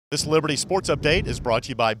This Liberty Sports Update is brought to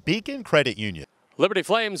you by Beacon Credit Union. Liberty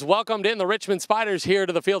Flames welcomed in the Richmond Spiders here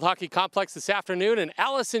to the Field Hockey Complex this afternoon, and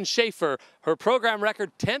Allison Schaefer, her program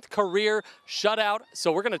record 10th career shutout.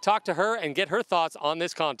 So we're going to talk to her and get her thoughts on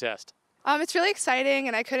this contest. It's really exciting,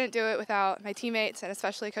 and I couldn't do it without my teammates and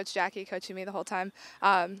especially Coach Jackie coaching me the whole time.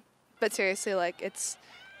 But seriously, I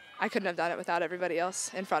couldn't have done it without everybody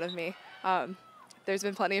else in front of me. There's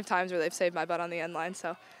been plenty of times where they've saved my butt on the end line,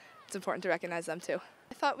 so it's important to recognize them too.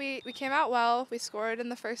 I thought we came out well. We scored in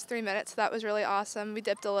the first 3 minutes, so that was really awesome. We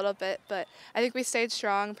dipped a little bit, but I think we stayed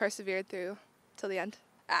strong, persevered through till the end.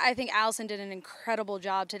 I think Allison did an incredible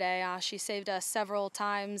job today. She saved us several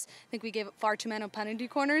times. I think we gave up far too many penalty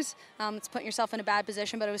corners. It's putting yourself in a bad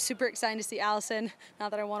position, but it was super exciting to see Allison.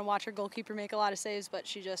 Not that I want to watch her goalkeeper make a lot of saves, but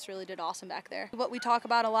she just really did awesome back there. What we talk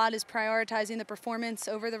about a lot is prioritizing the performance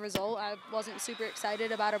over the result. I wasn't super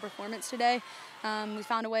excited about our performance today. We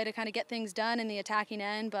found a way to kind of get things done in the attacking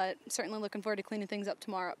end, but certainly looking forward to cleaning things up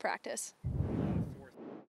tomorrow at practice.